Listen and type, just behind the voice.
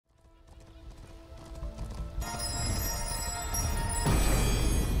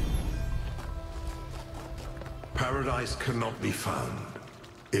Paradise cannot be found.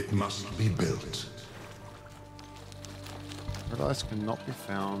 It must be built. Paradise cannot be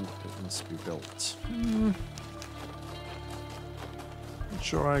found. It must be built. Not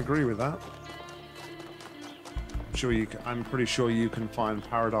sure I agree with that. I'm pretty sure you can find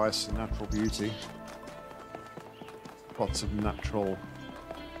paradise and natural beauty. Lots of natural,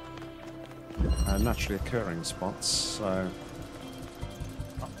 naturally occurring spots. So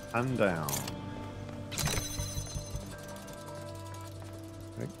up and down.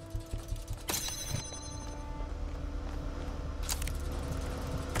 Okay.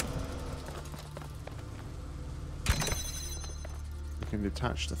 We can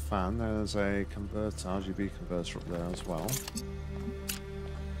detach the fan. There's a converter, RGB converter up there as well.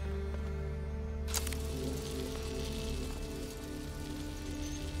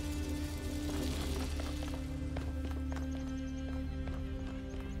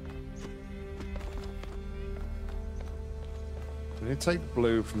 We need to take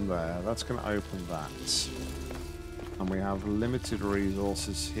blue from there. That's going to open that. And we have limited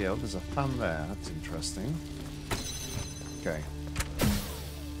resources here. There's a fan there. That's interesting. Okay.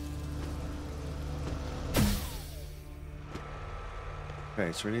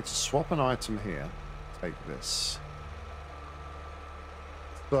 Okay, so we need to swap an item here. Take this.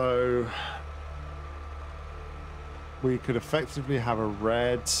 So we could effectively have a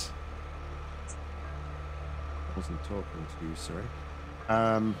red. I wasn't talking to you, sorry.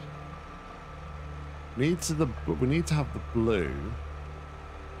 We need to have the blue,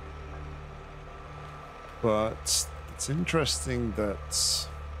 but it's interesting that.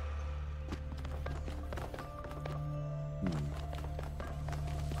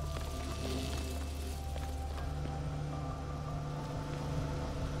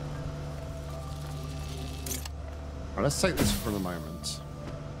 Right, let's take this for the moment.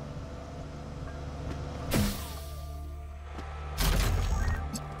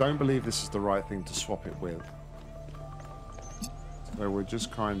 Don't believe this is the right thing to swap it with. So we're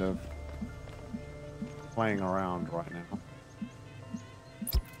just kind of playing around right now.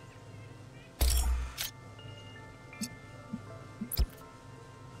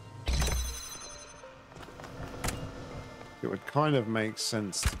 It would kind of make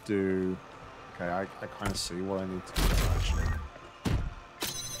sense to do... Okay, I kind of see what I need to do actually.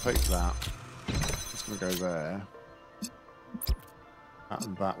 Take that. It's going to go there.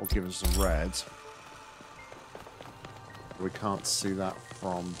 And that will give us a red. We can't see that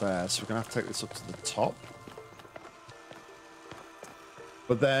from there, so we're going to have to take this up to the top.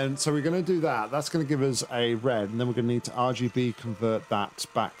 But then, so we're going to do that. That's going to give us a red, and then we're going to need to RGB convert that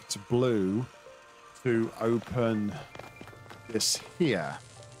back to blue to open this here.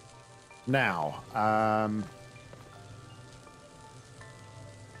 Now,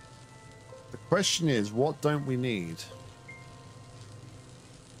 the question is, what don't we need?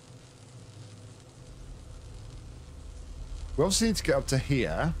 We obviously need to get up to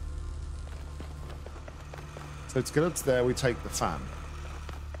here. So to get up to there, we take the fan.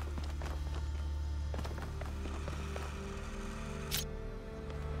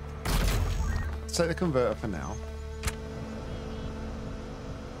 Let's take the converter for now.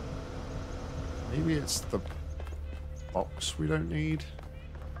 Maybe it's the box we don't need.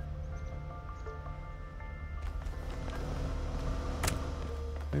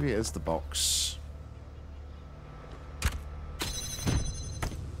 Maybe it is the box.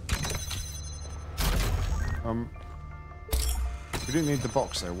 We didn't need the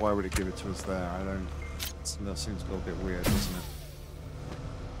box though. Why would it give it to us there? I don't. That seems a little bit weird, doesn't it?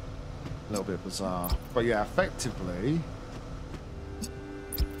 A little bit bizarre. But yeah, effectively,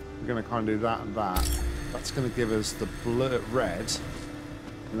 we're going to kind of do that and that. That's going to give us the blue, red,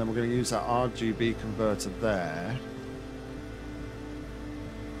 and then we're going to use that RGB converter there.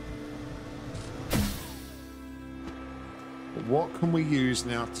 But what can we use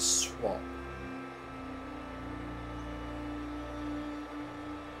now to swap?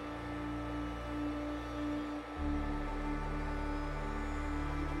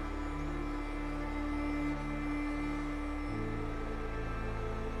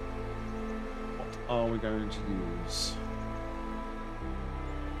 Are we going to use?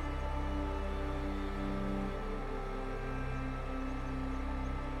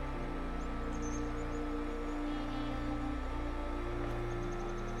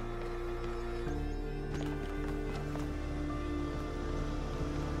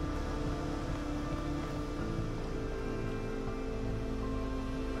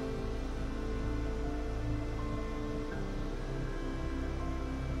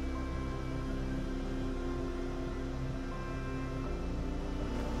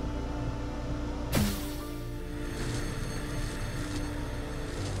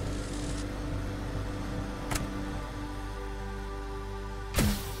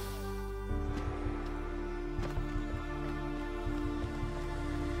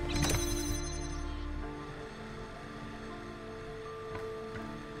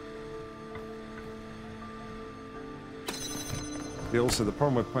 Also, the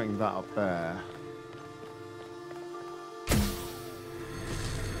problem with putting that up there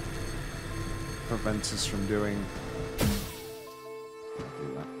prevents us from doing.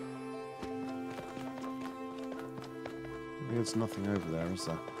 Do that. There's nothing over there, is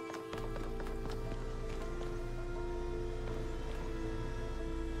there?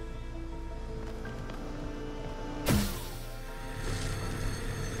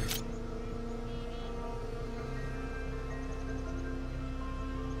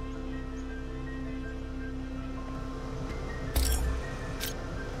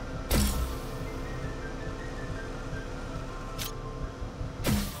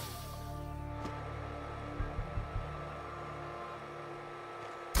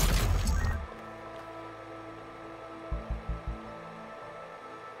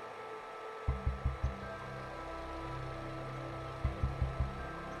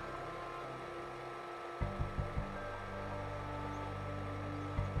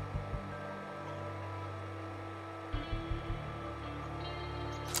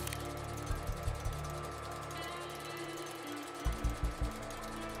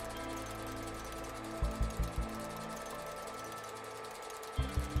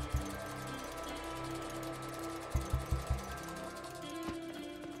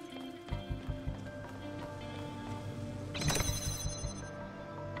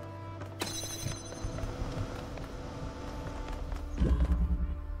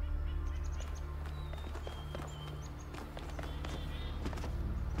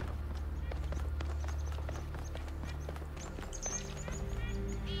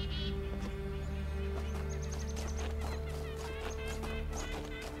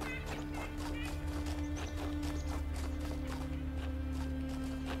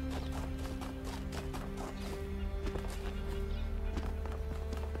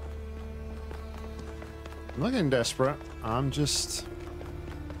 I'm not getting desperate. I'm just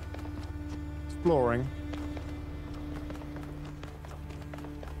exploring.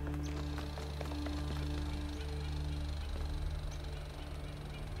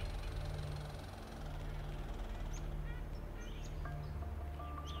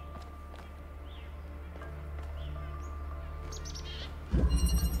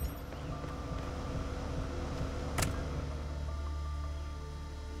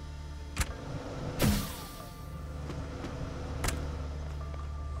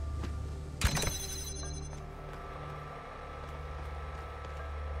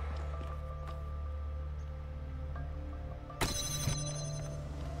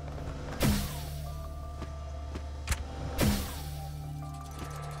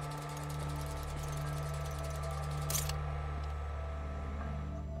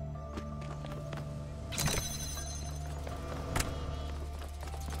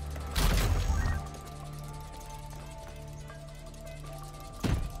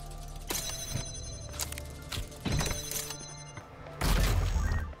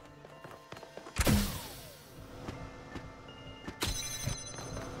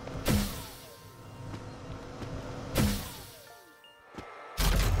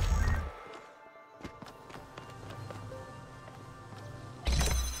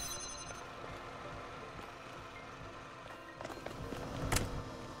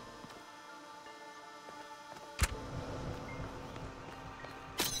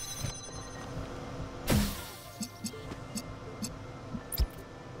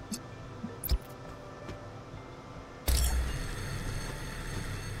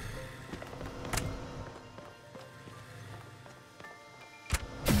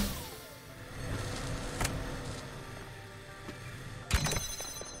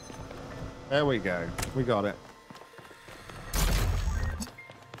 There we go. We got it.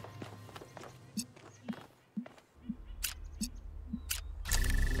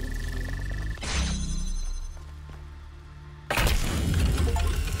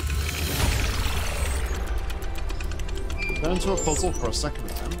 Turn to a puzzle for a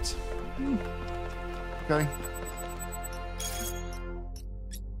second attempt. Okay.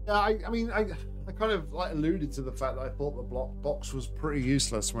 Yeah, I mean, I kind of like alluded to the fact that I thought the block box was pretty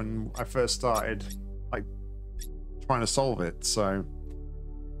useless when I first started like trying to solve it. So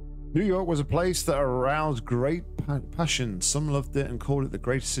New York was a place that aroused great passion. Some loved it and called it the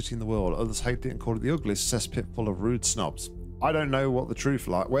greatest city in the world. Others hated it and called it the ugliest cesspit full of rude snobs. I don't know what the truth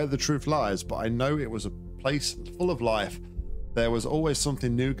where the truth lies, but I know it was a place full of life. There was always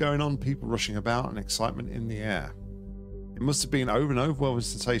something new going on, people rushing about and excitement in the air. It must have been an overwhelming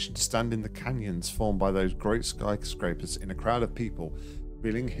sensation to stand in the canyons formed by those great skyscrapers in a crowd of people,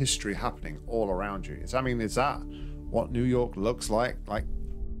 feeling history happening all around you. Is that what New York looks like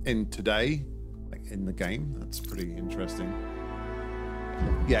in today, like in the game? That's pretty interesting.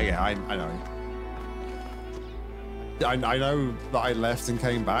 Yeah, I know. I know that I left and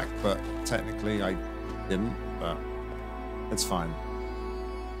came back, but technically I didn't, but it's fine.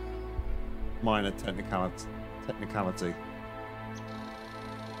 Minor technicality.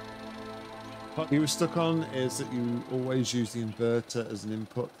 What you were stuck on is that you always use the inverter as an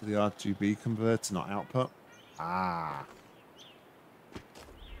input for the RGB converter, not output. Ah.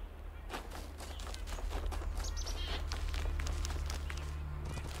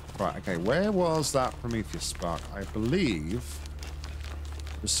 Right, okay, where was that Prometheus spark? I believe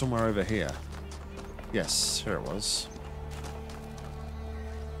it was somewhere over here. Yes, here it was.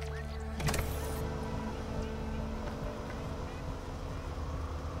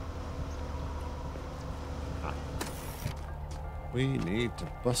 Ah. We need to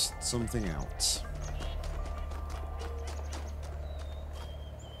bust something out.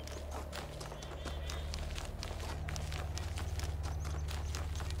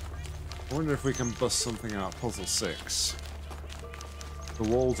 I wonder if we can bust something out of puzzle 6. The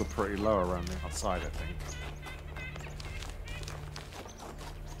walls are pretty low around the outside, I think.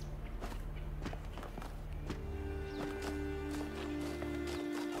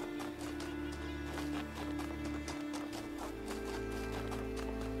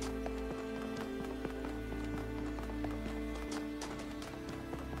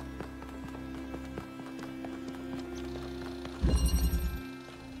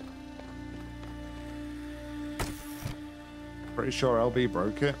 Pretty sure LB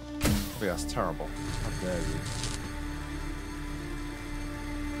broke it. Oh, yeah, that's terrible. How dare you.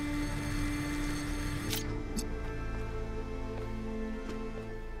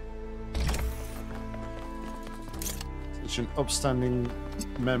 Such an upstanding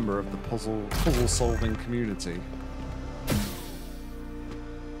member of the puzzle solving community.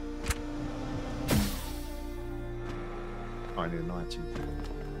 I need a 19.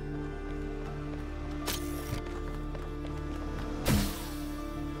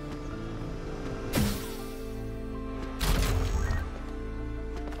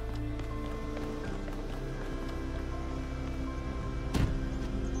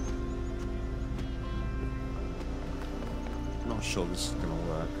 Sure this is gonna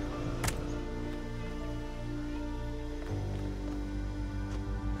work.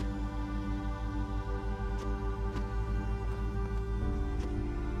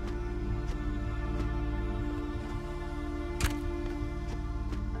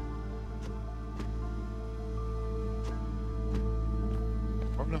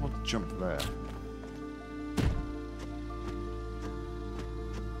 Probably want to jump there.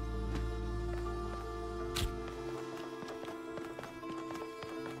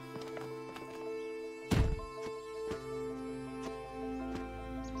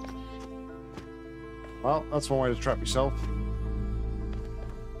 Well, that's one way to trap yourself.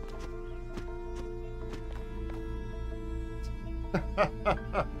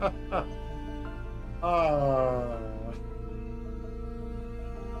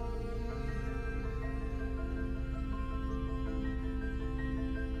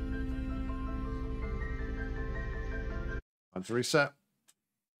 Time to reset.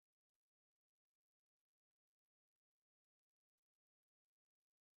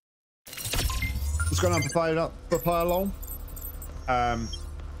 What's going on, Papaya Long?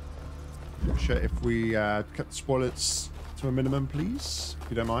 Sure, if we cut the spoilers to a minimum, please, if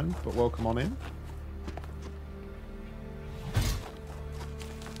you don't mind, but welcome on in.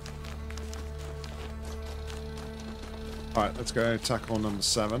 Alright, let's go tackle number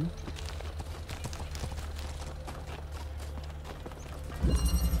 7.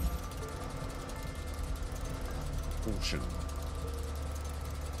 Caution.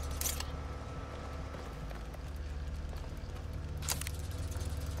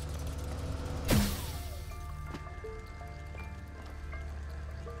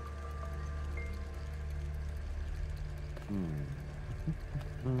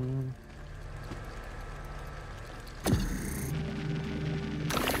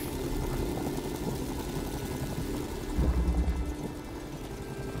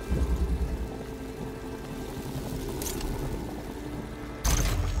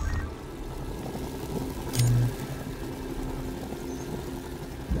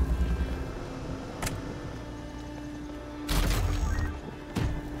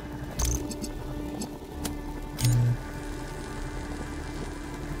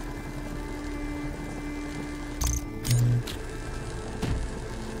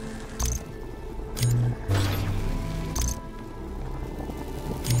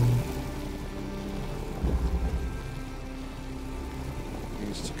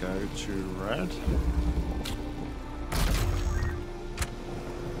 To red.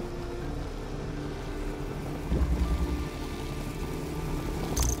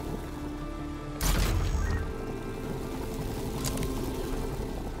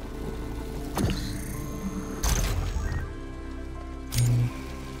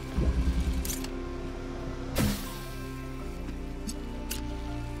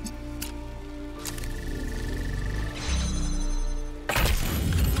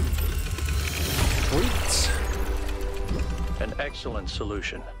 excellent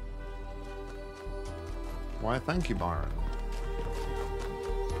solution. Why, thank you, Byron.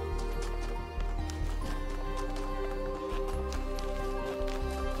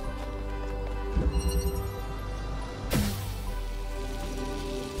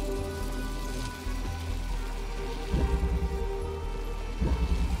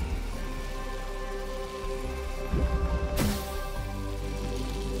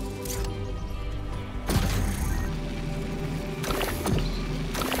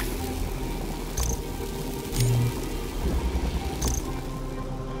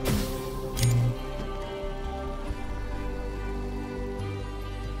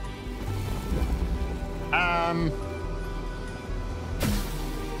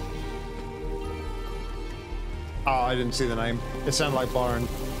 Oh, I didn't see the name. It sounded like Byron.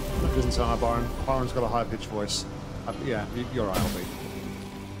 It doesn't sound like Byron. Byron's got a high-pitched voice. Yeah, you're right, Albie.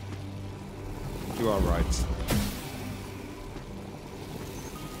 You are right.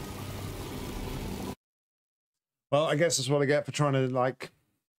 Well, I guess that's what I get for trying to, like,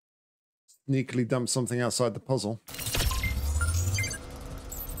 sneakily dump something outside the puzzle.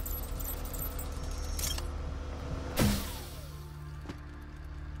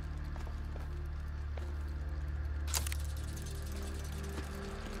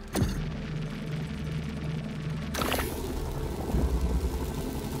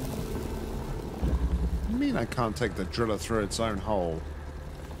 I can't take the driller through its own hole.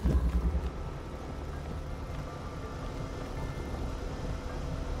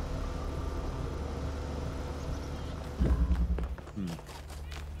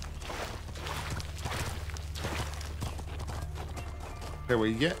 Okay, we're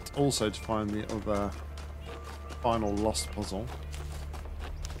yet also to find the other final lost puzzle.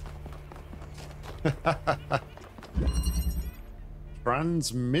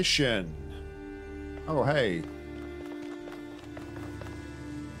 Transmission. Oh, hey.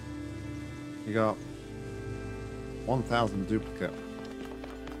 You got 1,000 duplicate.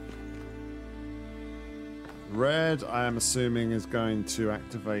 Red, I am assuming, is going to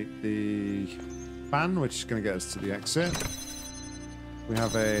activate the fan, which is going to get us to the exit. We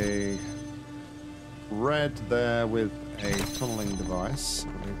have a red there with a tunneling device.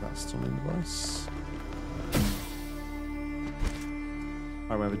 I believe that's a tunneling device.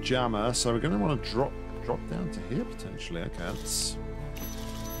 Oh, we have a jammer, so we're going to want to drop down to here potentially. Okay, that's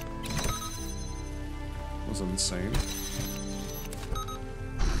was unseen.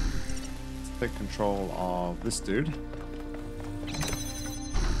 Let's take control of this dude,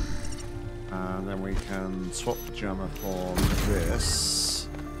 and then we can swap the jammer for this.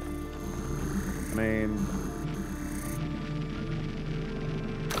 I mean,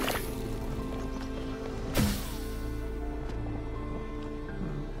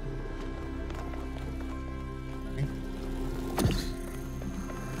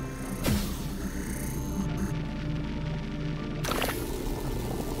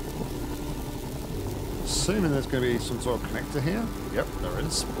 assuming there's going to be some sort of connector here. Yep, there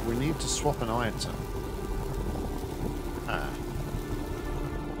is. But we need to swap an item. Ah.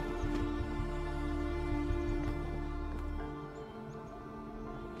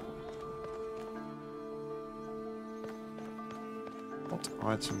 What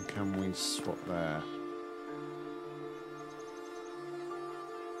item can we swap there?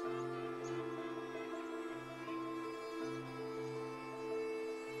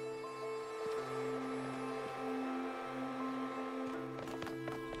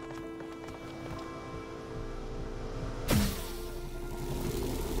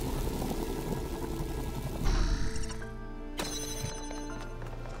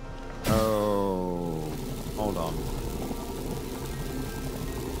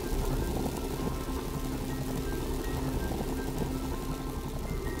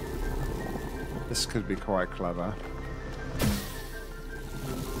 This could be quite clever.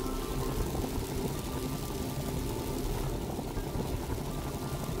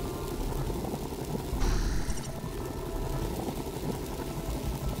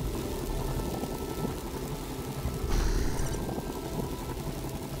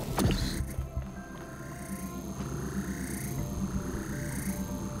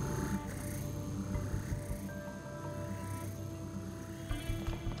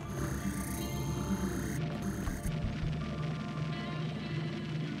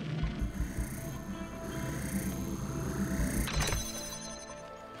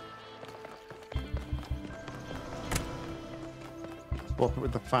 Swap it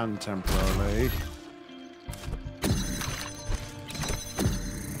with the fan temporarily.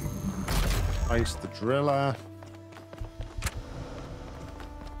 Place the driller.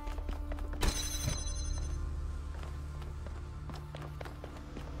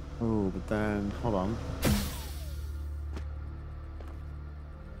 Oh, but then, hold on.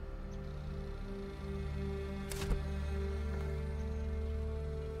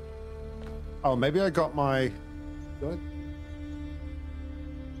 Oh, maybe I got my... Good.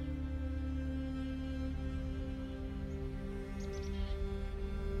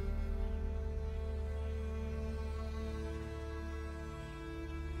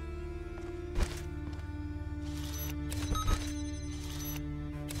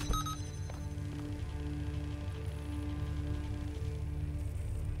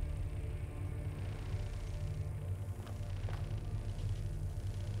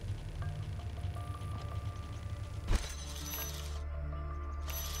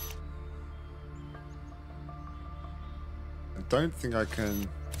 I don't think I can...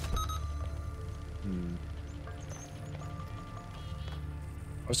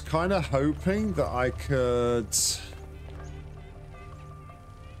 I was kind of hoping that I could...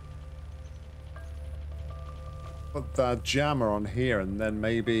 put that jammer on here and then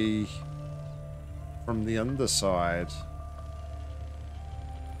maybe from the underside.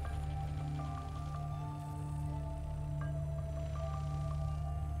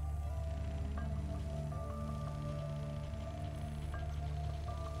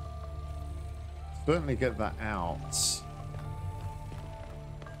 Certainly get that out.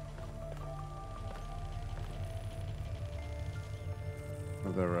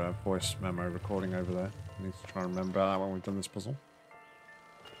 Another voice memo recording over there. I need to try and remember that when we've done this puzzle.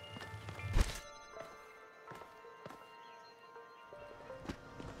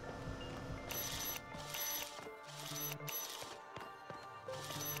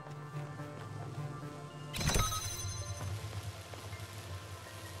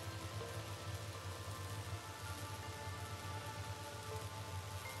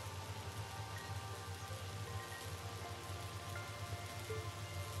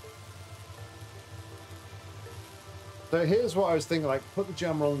 So here's what I was thinking, like, put the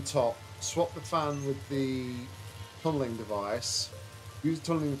jammer on top, swap the fan with the tunneling device, use the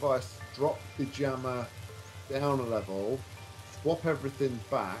tunneling device, drop the jammer down a level, swap everything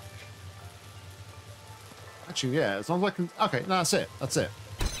back. Actually, yeah, as long as I can... Okay, no, that's it. That's it.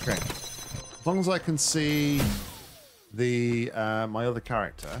 Okay. As long as I can see the my other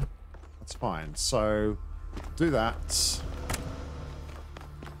character, that's fine. So, do that.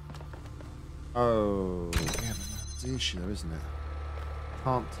 Oh, yeah. The issue though, isn't it?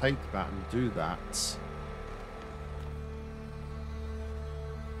 Can't take that and do that.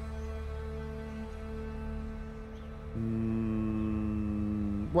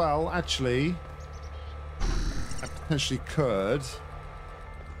 Well, actually, I potentially could if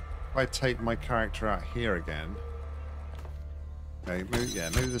I take my character out here again. Okay, maybe,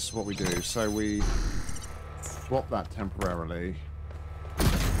 yeah, maybe this is what we do. So we swap that temporarily.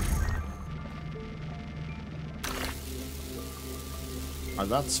 Oh,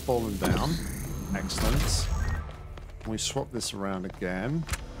 that's fallen down. Excellent. We swap this around again.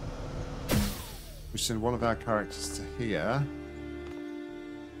 We send one of our characters to here.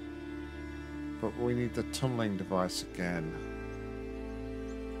 But we need the tunneling device again.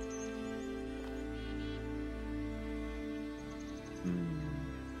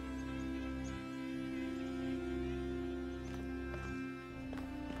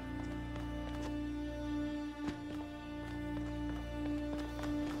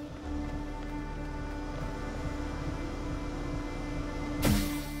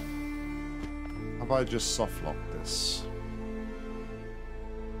 I just soft lock this.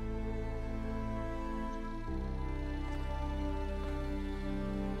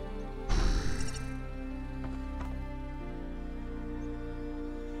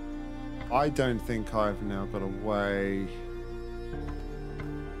 I don't think I've now got a way.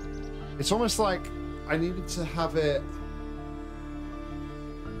 It's almost like I needed to have it.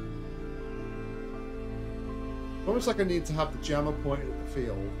 Almost like I need to have the jammer pointed at the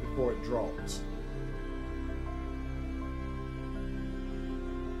field before it drops.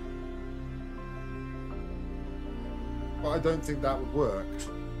 But I don't think that would work.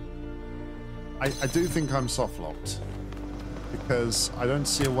 I do think I'm soft locked because I don't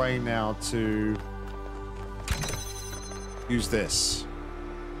see a way now to use this.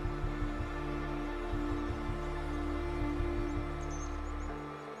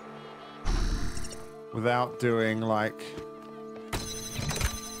 Without doing like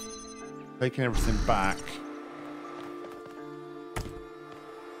taking everything back.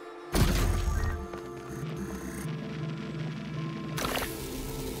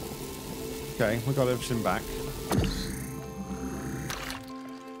 Okay, we got everything back.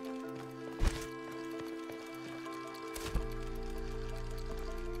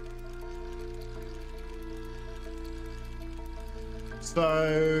 So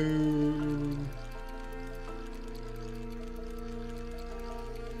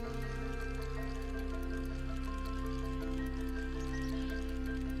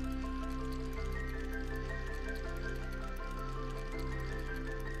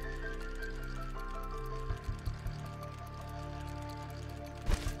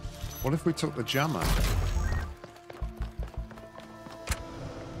what if we took the jammer?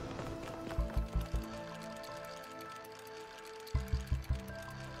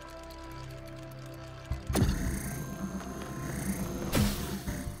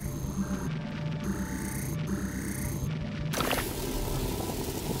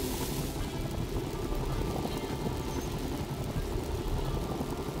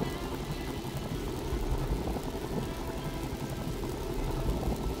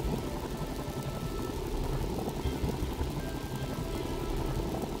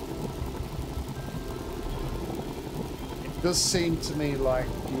 It does seem to me like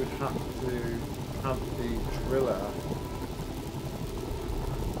you would have to have the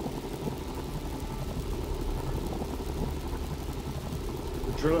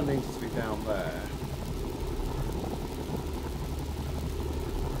driller needs to be down there.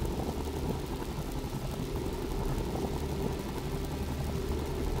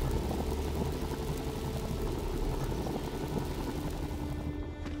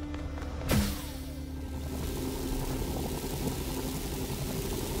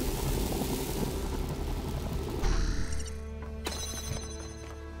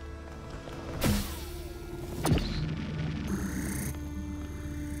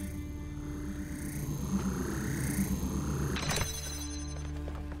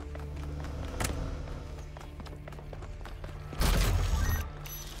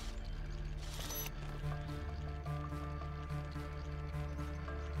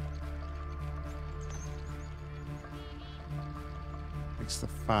 Fix the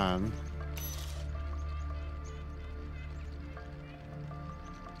fan.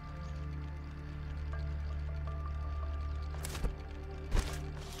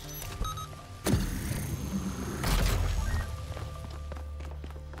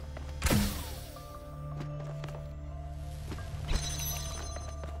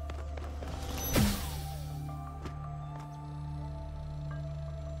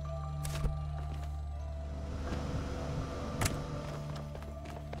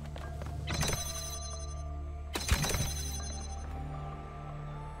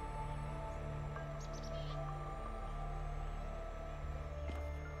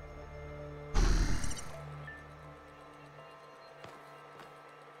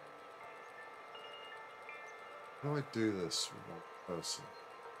 How do I do this with one person?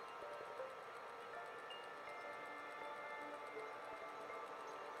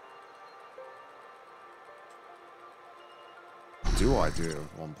 Do I do it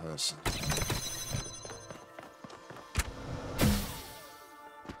with one person?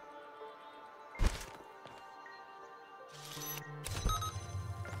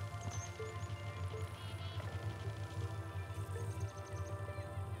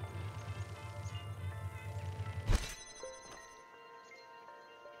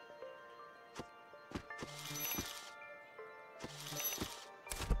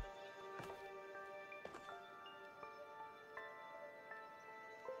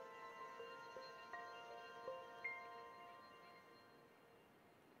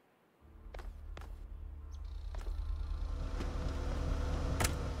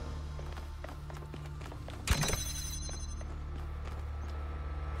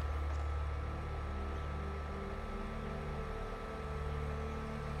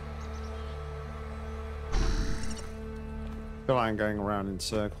 I feel like I'm going around in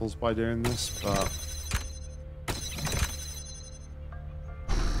circles by doing this, but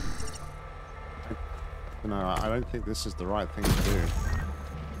I don't think this is the right thing to do.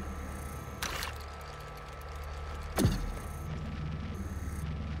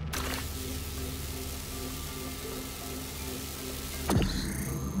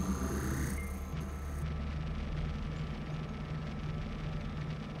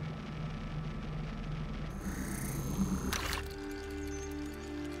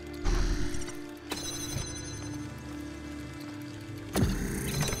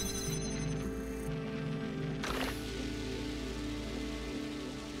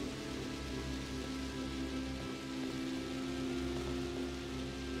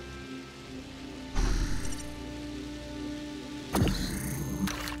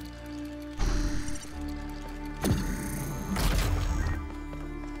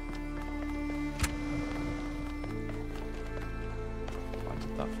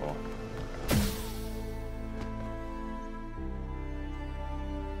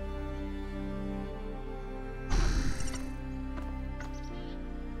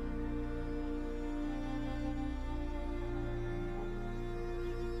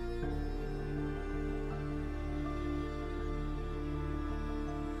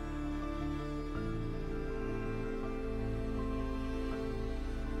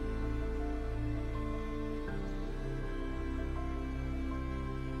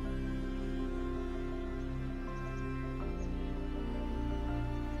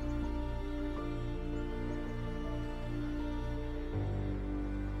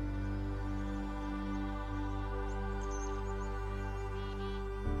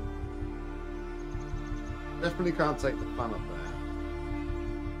 Definitely can't take the fun up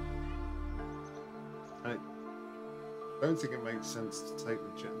there. I don't think it makes sense to take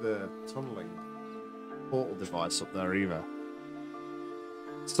the tunneling portal device up there either.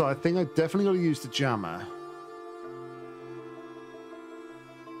 So I think I definitely got to use the jammer.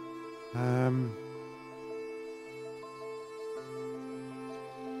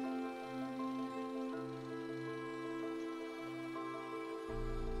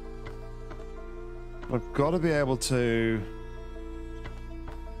 I've got to be able to...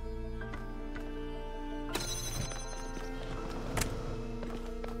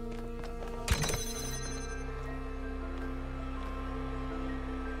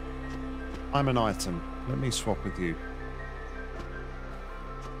 I'm an item. Let me swap with you.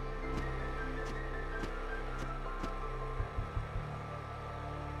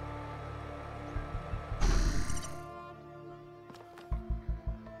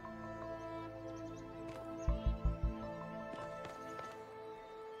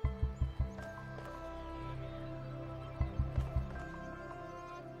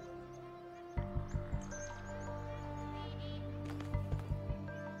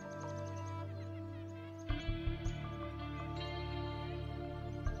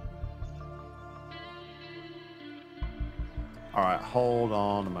 All right, hold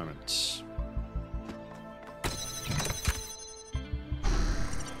on a moment.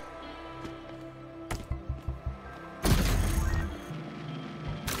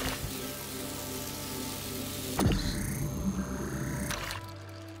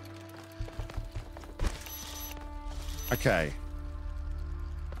 Okay.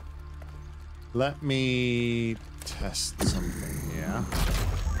 Let me test something here.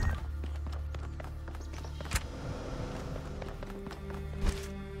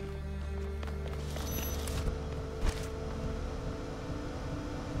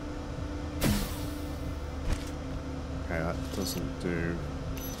 Doesn't do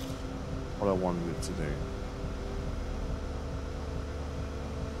what I wanted it to do.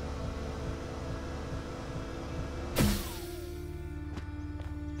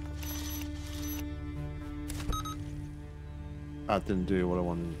 That didn't do what I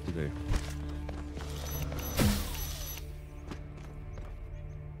wanted it to do.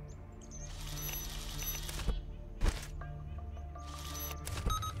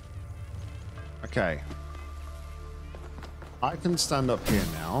 Okay. I can stand up here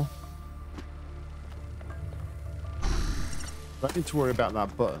now. Don't need to worry about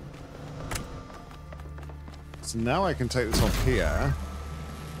that button. So now I can take this off here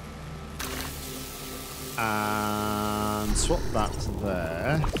and swap that to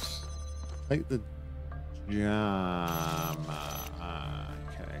there. Take the jammer.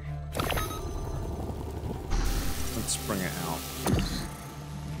 Okay. Let's bring it out.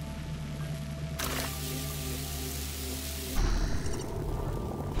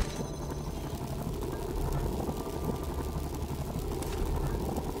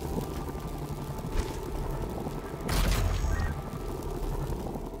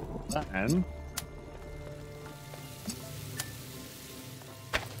 Then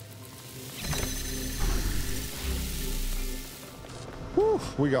whew,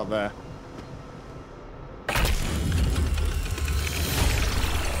 we got there.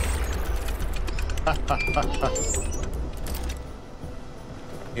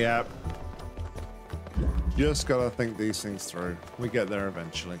 Yep. Just gotta think these things through. We get there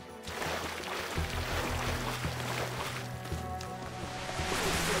eventually.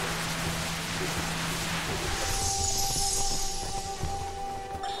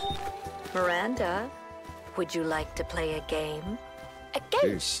 Miranda, would you like to play a game? A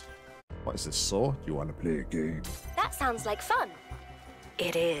game? Jeez. What is this, Saw? You want to play a game? That sounds like fun.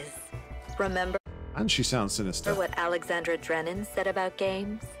 It is. Remember And she sounds sinister. what Alexandra Drennan said about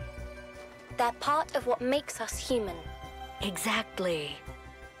games? They're part of what makes us human. Exactly.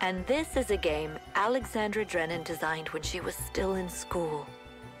 And this is a game Alexandra Drennan designed when she was still in school.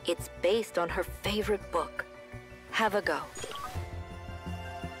 It's based on her favorite book. Have a go.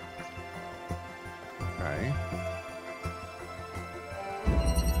 Okay.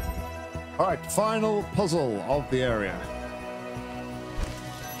 All right, final puzzle of the area.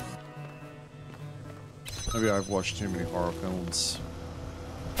 Maybe I've watched too many horror films.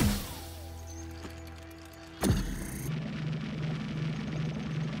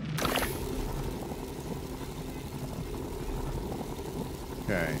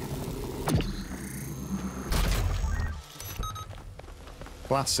 Okay.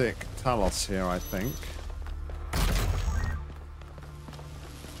 Classic Talos here, I think.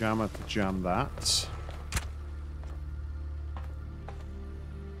 Jammer to jam that.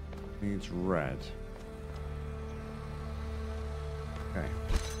 Needs red. Okay.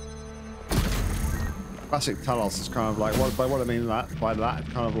 Classic Talos is kind of like, by what I mean by that,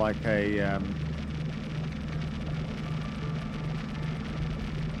 it's kind of like a...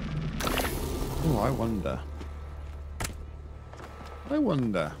 Oh, I wonder. I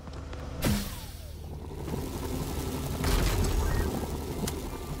wonder.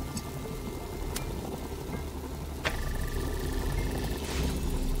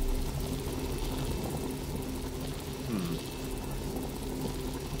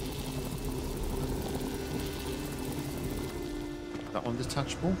 That one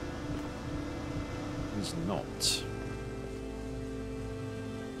detachable? It is not.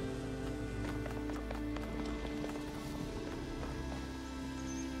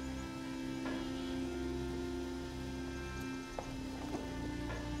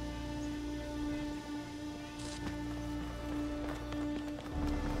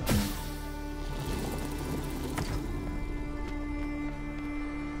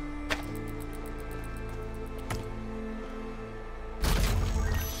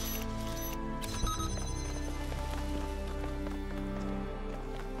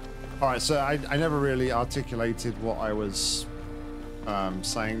 Alright, so I never really articulated what I was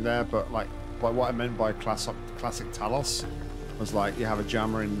saying there, but like what I meant by classic Talos was like you have a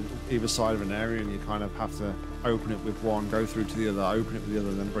jammer in either side of an area and you kind of have to open it with one, go through to the other, open it with the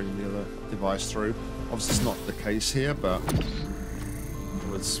other, then bring the other device through. Obviously it's not the case here, but it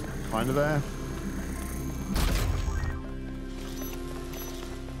was kind of there.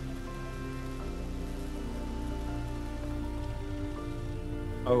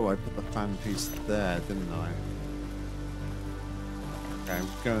 Oh, I put the fan piece there, didn't I? Okay, I'm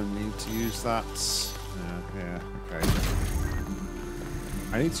going to need to use that. Yeah, okay.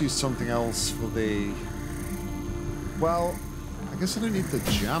 I need to use something else for the... Well, I guess I don't need the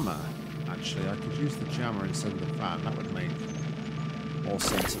jammer, actually. I could use the jammer instead of the fan. That would make more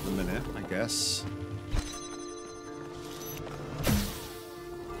sense at the minute, I guess.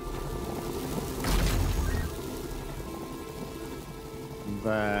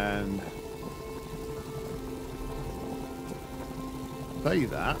 Then play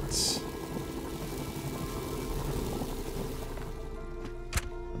that.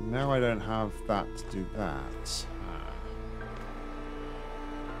 And now I don't have that to do that.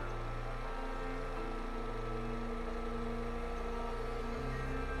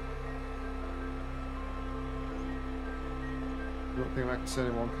 I don't think I can send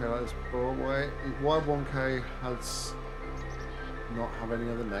in 1K like this before. Why 1K has not have any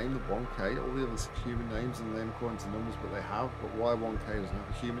other name than 1K? All the others have human names and name according to numbers, but they have. But why 1K doesn't have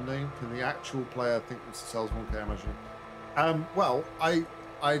a human name? Can the actual player think themselves 1K? I'm imagining. Well,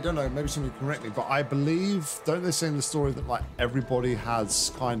 I don't know. Maybe somebody can correct me, but I believe, don't they say in the story that like everybody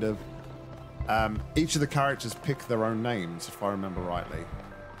has kind of each of the characters pick their own names, if I remember rightly.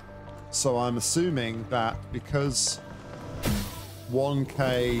 So I'm assuming that because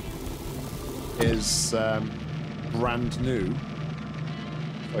 1K is brand new,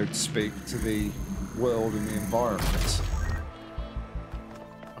 so to speak, to the world and the environment.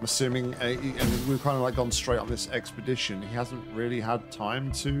 I'm assuming, and we've kind of like gone straight on this expedition, he hasn't really had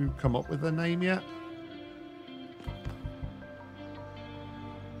time to come up with a name yet.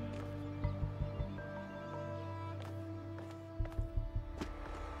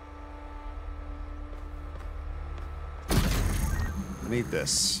 I need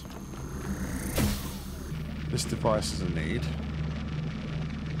this. This device is a need.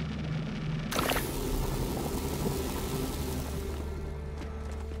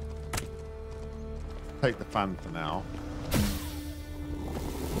 Take the fan for now.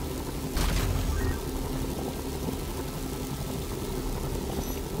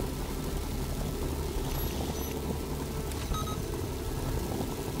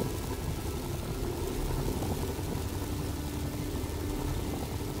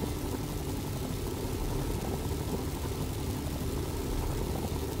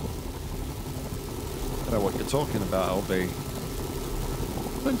 I don't know what you're talking about, LB.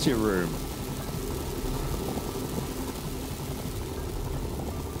 Plenty of room.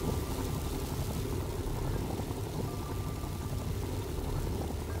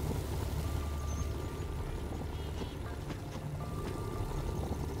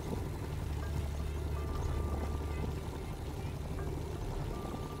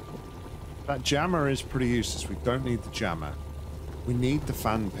 That jammer is pretty useless. We don't need the jammer. We need the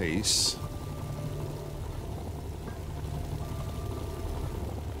fan piece.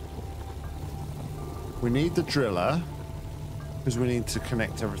 We need the driller, because we need to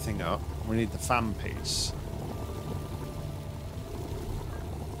connect everything up. We need the fan piece.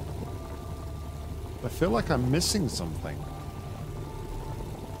 I feel like I'm missing something.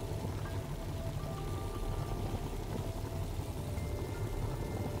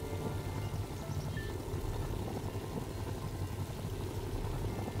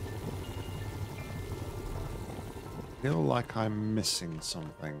 feel like I'm missing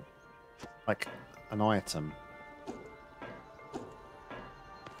something. Like an item.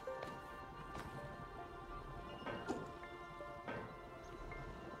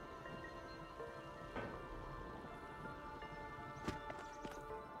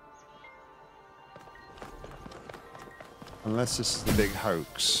 Unless this is the big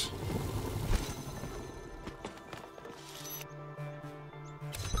hoax.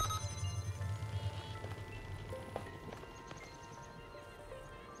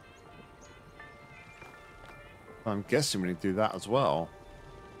 I'm guessing we need to do that as well.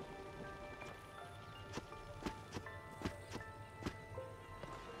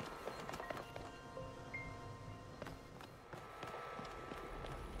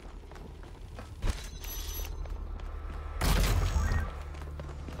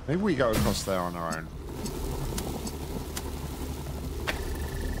 Maybe we go across there on our own.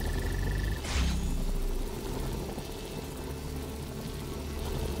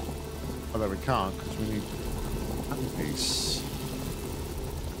 Although we can't because we need a piece.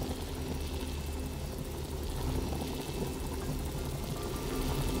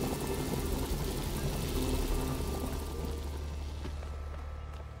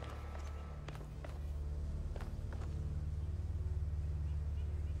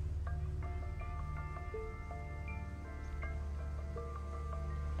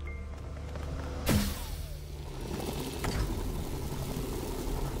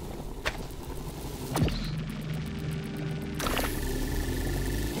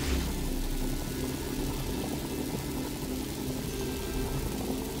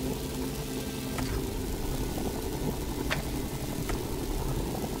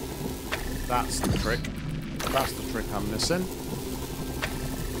 That's the trick. That's the trick I'm missing.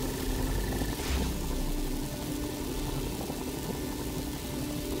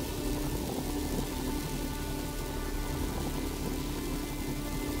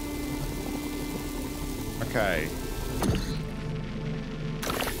 Okay.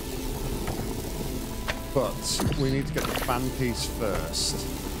 But we need to get the fan piece first.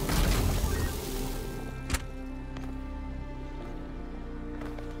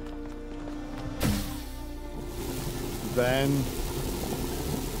 Then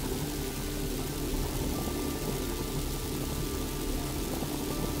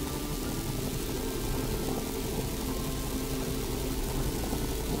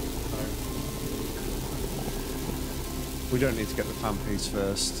we don't need to get the fan piece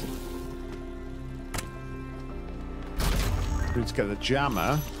first. We need to get the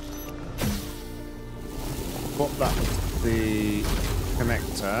jammer. Swap that with the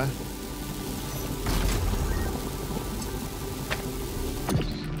connector.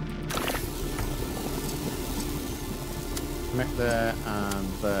 Connect there and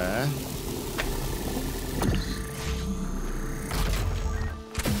there.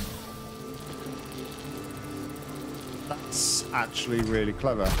 That's actually really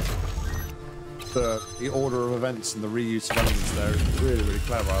clever. The order of events and the reuse of elements there is really, really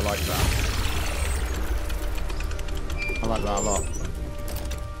clever. I like that. I like that a lot.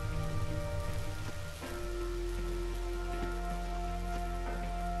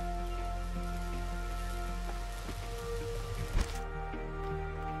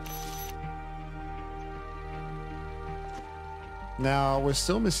 Now, we're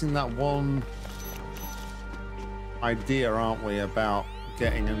still missing that one idea, aren't we, about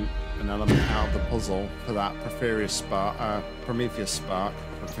getting an element out of the puzzle for that Prometheus spark.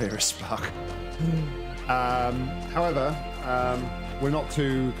 However, we're not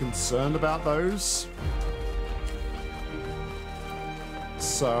too concerned about those.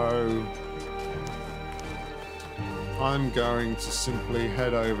 So I'm going to simply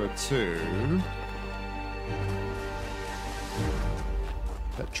head over to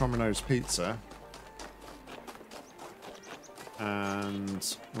Tromino's Pizza,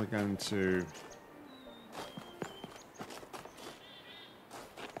 and we're going to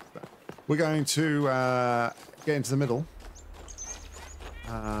get into the middle.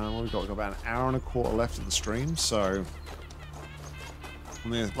 What we've got about an hour and a quarter left of the stream, so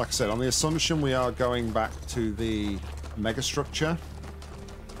like I said, on the assumption we are going back to the megastructure.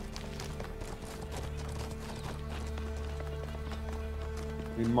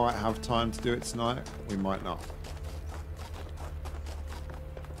 We might have time to do it tonight. We might not.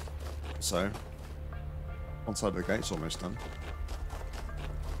 So, one side of the gate's almost done.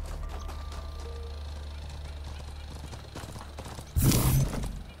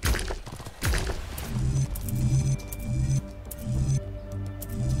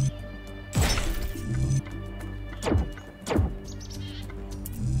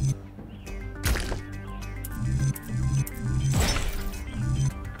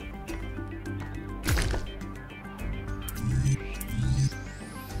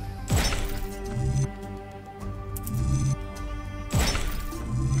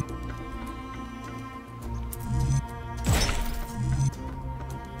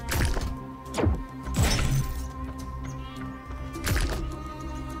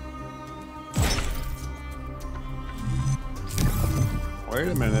 Wait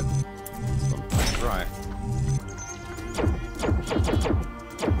a minute. Something's right.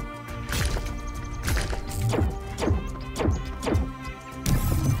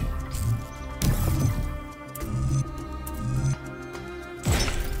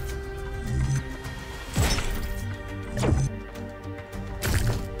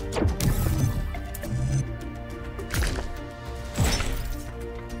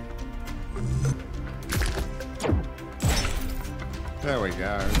 There we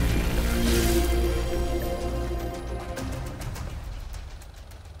go.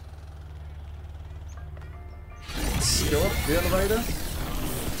 Let's go up the elevator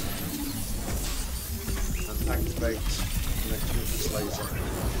and activate the next laser.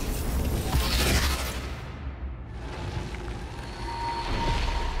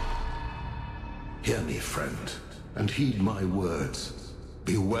 Hear me, friend, and heed my words.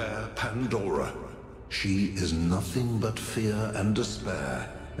 Beware Pandora. She is nothing but fear and despair,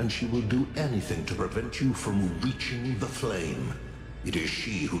 and she will do anything to prevent you from reaching the flame. It is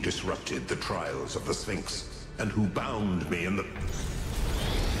she who disrupted the trials of the Sphinx, and who bound me in the...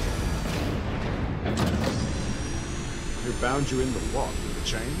 Who bound you in the what? The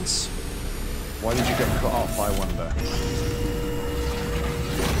chains? Why did you get cut off, I wonder?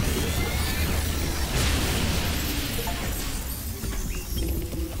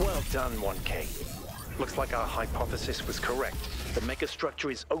 Well done, 1K. Looks like our hypothesis was correct. The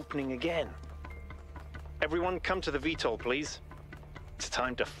megastructure is opening again. Everyone come to the VTOL, please. It's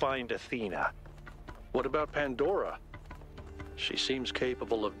time to find Athena. What about Pandora? She seems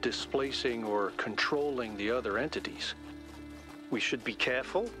capable of displacing or controlling the other entities. We should be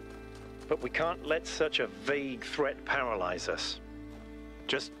careful, but we can't let such a vague threat paralyze us.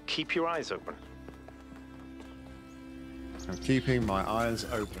 Just keep your eyes open. I'm keeping my eyes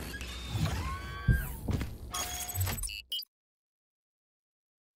open.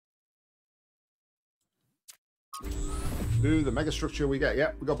 Do the megastructure we get?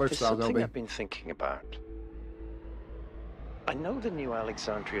 Yep, we got both There's styles, something LB. I've been thinking about. I know the New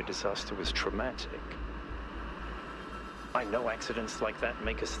Alexandria disaster was traumatic. I know accidents like that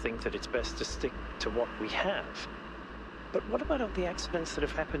make us think that it's best to stick to what we have. But what about all the accidents that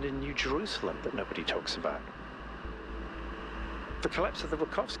have happened in New Jerusalem that nobody talks about? The collapse of the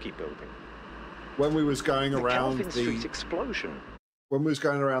Wachowski building. When we was going around Calvin Street explosion. when we was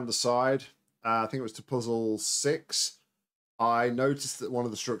going around the side, I think it was to puzzle 6. I noticed that one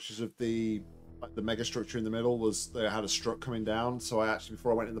of the structures of the mega structure in the middle was they had a strut coming down. So I actually,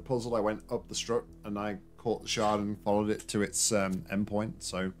 before I went in the puzzle, I went up the strut and I caught the shard and followed it to its endpoint.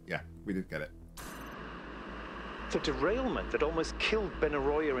 So yeah, we did get it. The derailment that almost killed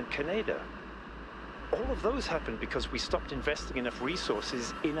Benaroya and Kaneda. All of those happened because we stopped investing enough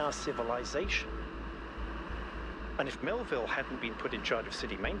resources in our civilization. And if Melville hadn't been put in charge of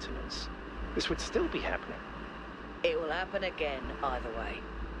city maintenance, this would still be happening. It will happen again, either way.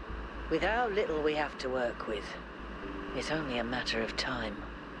 With how little we have to work with, it's only a matter of time.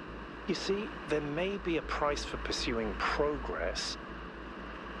 You see, there may be a price for pursuing progress,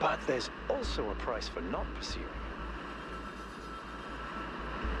 but there's also a price for not pursuing.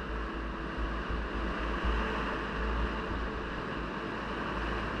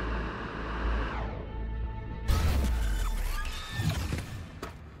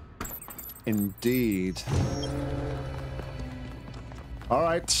 Indeed. All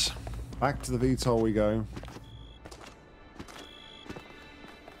right, back to the VTOL we go.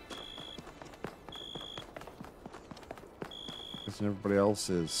 And everybody else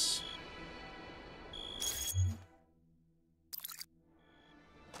is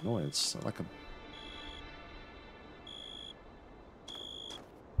noise like a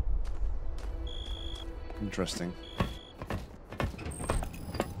interesting.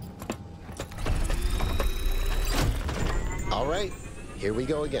 All right, here we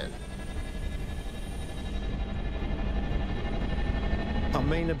go again. Our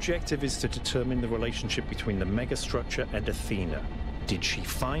main objective is to determine the relationship between the megastructure and Athena. Did she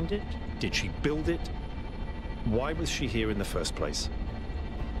find it? Did she build it? Why was she here in the first place?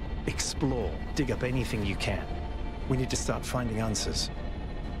 Explore, dig up anything you can. We need to start finding answers.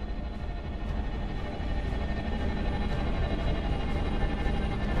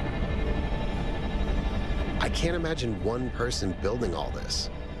 I can't imagine one person building all this.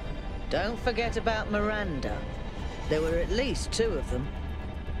 Don't forget about Miranda. There were at least 2 of them.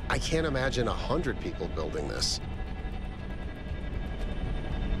 I can't imagine 100 people building this.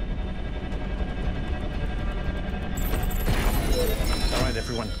 All right,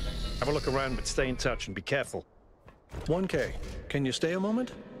 everyone. Have a look around, but stay in touch and be careful. 1K, can you stay a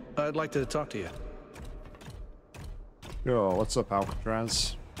moment? I'd like to talk to you. Yo, what's up,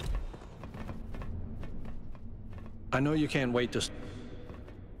 Alcatraz? I know you can't wait to...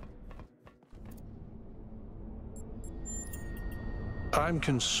 I'm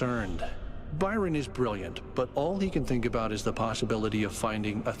concerned. Byron is brilliant, but all he can think about is the possibility of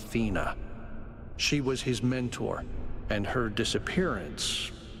finding Athena. She was his mentor, and her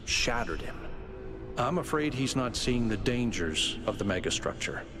disappearance shattered him. I'm afraid he's not seeing the dangers of the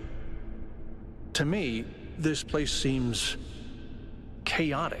megastructure. To me, this place seems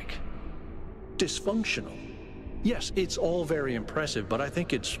chaotic, dysfunctional. Yes, it's all very impressive, but I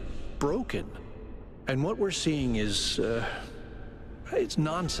think it's broken. And what we're seeing is, it's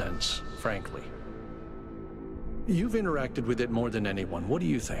nonsense, frankly. You've interacted with it more than anyone. What do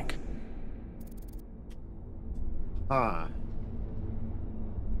you think? Ah.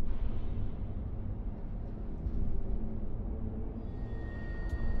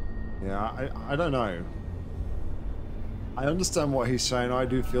 Yeah, I don't know. I understand what he's saying. I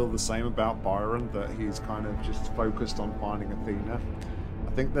do feel the same about Byron, that he's kind of just focused on finding Athena.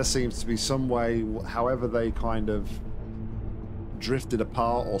 I think there seems to be some way, however they kind of drifted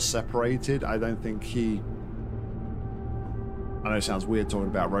apart or separated, I don't think he... I know it sounds weird talking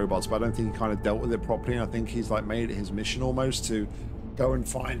about robots, but I don't think he kind of dealt with it properly, and I think he's like made it his mission almost to go and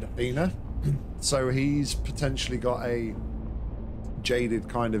find Athena. So he's potentially got a jaded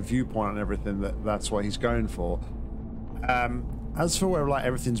kind of viewpoint on everything, that's what he's going for. As for where like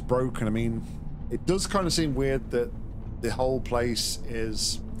everything's broken, I mean, it does kind of seem weird that the whole place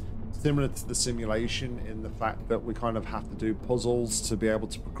is similar to the simulation in the fact that we kind of have to do puzzles to be able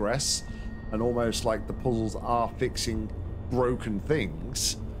to progress, and almost like the puzzles are fixing broken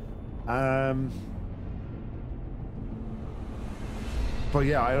things. But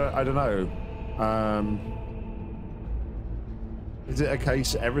yeah, I don't know. Is it a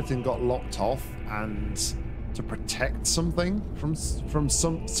case that everything got locked off and to protect something from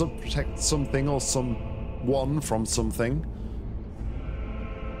protect something or someone from something?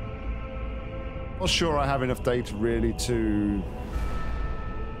 Not sure I have enough data really to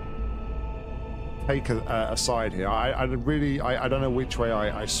take a side here. I don't know which way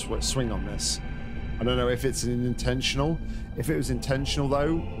I swing on this. I don't know if it's an intentional. If it was intentional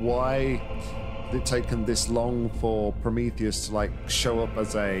though, why had it taken this long for Prometheus to like show up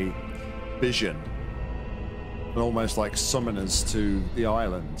as a vision and almost like summon us to the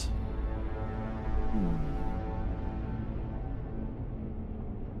island?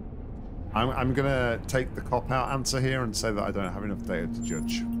 I'm gonna take the cop-out answer here and say that I don't have enough data to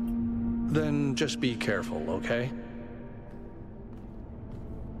judge. Then just be careful, okay?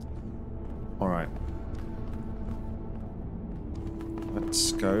 All right.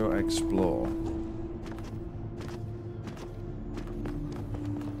 Let's go explore.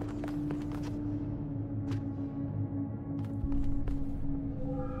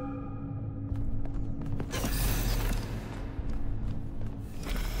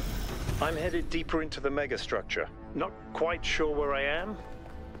 I'm headed deeper into the megastructure. Not quite sure where I am.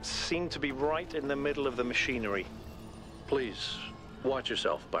 Seem to be right in the middle of the machinery. Please, watch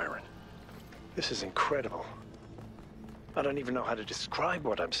yourself, Byron. This is incredible. I don't even know how to describe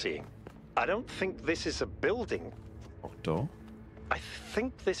what I'm seeing. I don't think this is a building. Door? I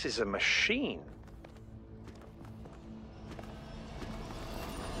think this is a machine.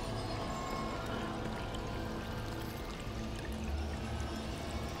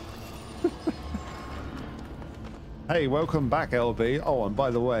 Hey, welcome back, LB. Oh, and by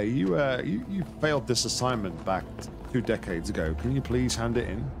the way, you failed this assignment back 2 decades ago. Can you please hand it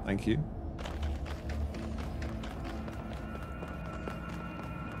in? Thank you.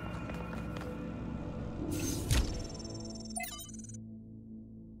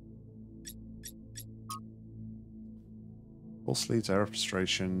 Pulse leads air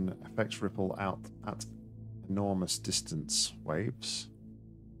frustration. Effects ripple out at enormous distance. Waves.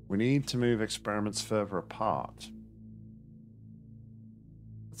 We need to move experiments further apart.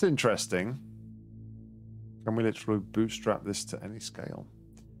 That's interesting. Can we literally bootstrap this to any scale?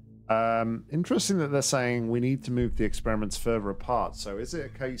 Interesting that they're saying we need to move the experiments further apart. So is it a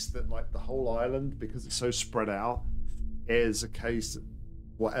case that like the whole island, because it's so spread out, is a case that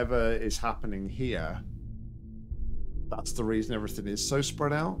whatever is happening here, that's the reason everything is so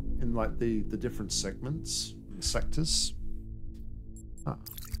spread out in like the different segments, the sectors? Ah.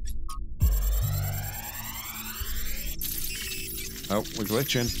 Oh, we're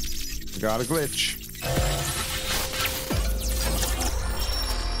glitching. We got a glitch.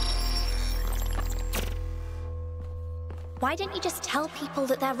 Why don't you just tell people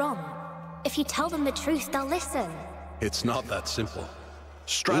that they're wrong? If you tell them the truth, they'll listen. It's not that simple.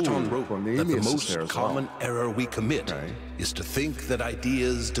 Straton wrote that the Cornelius is most there as common well. error we commit Okay. is to think that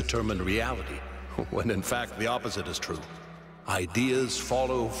ideas determine reality, when in fact the opposite is true. Ideas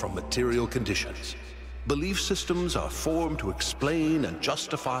follow from material conditions. Belief systems are formed to explain and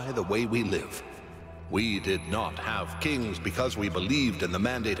justify the way we live. We did not have kings because we believed in the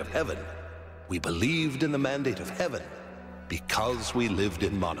mandate of heaven. We believed in the mandate of heaven because we lived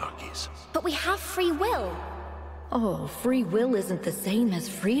in monarchies. But we have free will. Oh, free will isn't the same as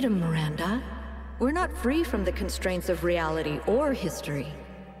freedom, Miranda. We're not free from the constraints of reality or history.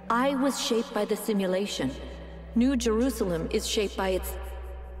 I was shaped by the simulation. New Jerusalem is shaped by its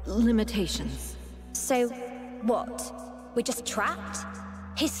limitations. So, what? We're just trapped?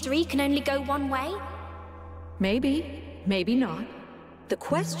 History can only go one way? Maybe, maybe not. The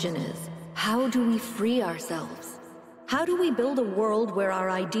question is, how do we free ourselves? How do we build a world where our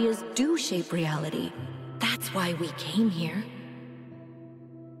ideas do shape reality? That's why we came here.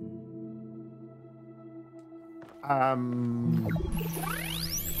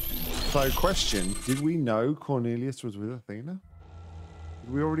 So question, did we know Cornelius was with Athena?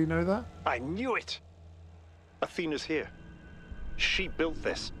 Did we already know that? I knew it! Athena's here. She built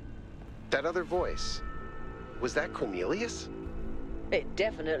this. That other voice, was that Cornelius? It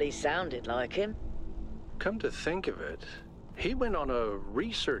definitely sounded like him. Come to think of it, he went on a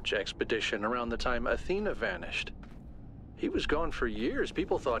research expedition around the time Athena vanished. He was gone for years.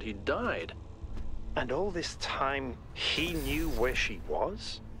 People thought he'd died. And all this time, he knew where she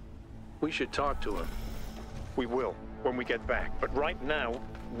was? We should talk to him. We will, when we get back. But right now,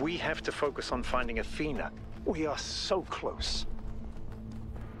 we have to focus on finding Athena. We are so close.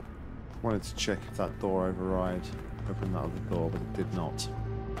 Wanted to check if that door opened that other door, but it did not.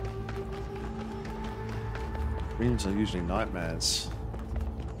 Dreams are usually nightmares.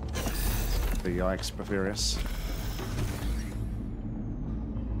 The yikes, Bavarius.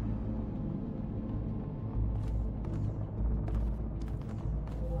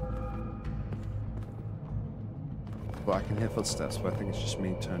 But I can hear footsteps, but I think it's just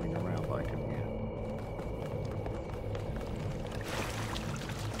me turning around that I can hear.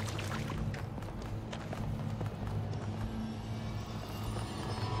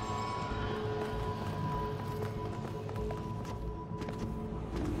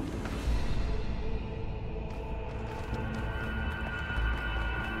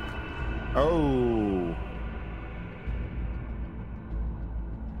 Oh!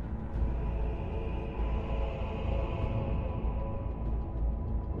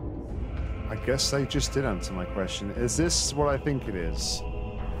 I guess they just did answer my question. Is this what I think it is?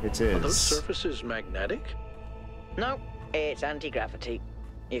 It is. Are those surfaces magnetic? No, it's anti-gravity.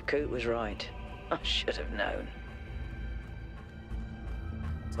 Your coot was right. I should have known.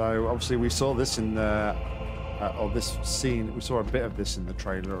 So obviously we saw this in the, or this scene, we saw a bit of this in the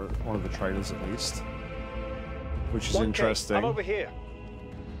trailer, one of the trailers at least, which is 1K, interesting. I'm over here.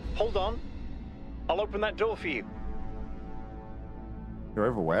 Hold on. I'll open that door for you. You're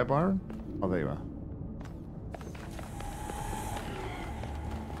over where, Byron? Oh, there you are.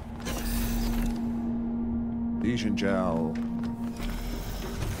 Legion gel.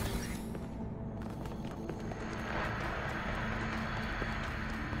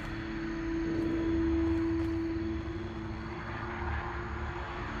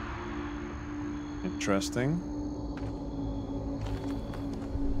 Interesting.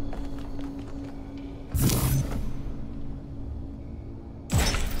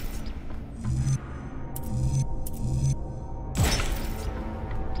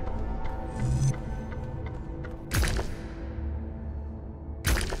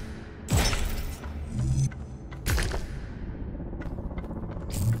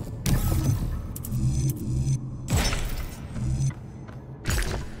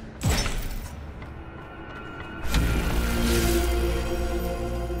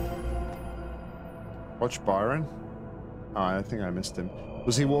 Watch Byron. Oh, I think I missed him.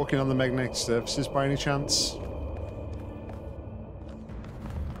 Was he walking on the magnetic surfaces by any chance?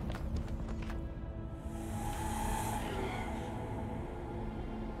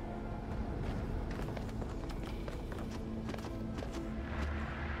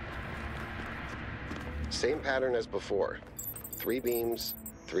 Same pattern as before. 3 beams,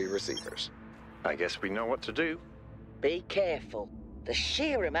 3 receivers. I guess we know what to do. Be careful. The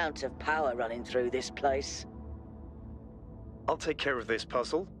sheer amount of power running through this place. I'll take care of this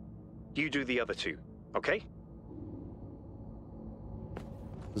puzzle. You do the other 2, okay?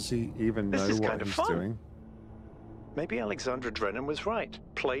 Does he even know This is what kind of he's fun. doing? Maybe Alexandra Drennan was right.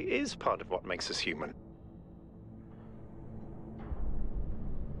 Play is part of what makes us human.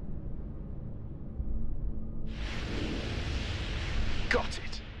 Got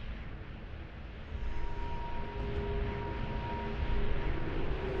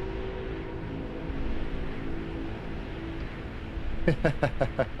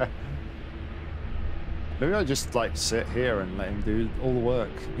Maybe I just like sit here and let him do all the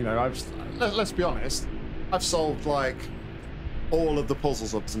work. You know, let's be honest, I've solved like all of the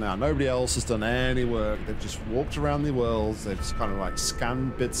puzzles up to now. Nobody else has done any work. They've just walked around the world. They've just kind of like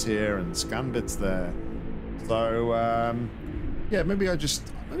scanned bits here and scanned bits there. So yeah, maybe I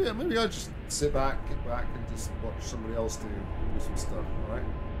just sit back, kick back, and just watch somebody else do some stuff. All right.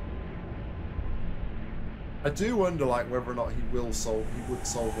 I do wonder, like, whether or not he would solve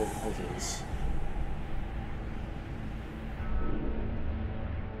all the puzzles.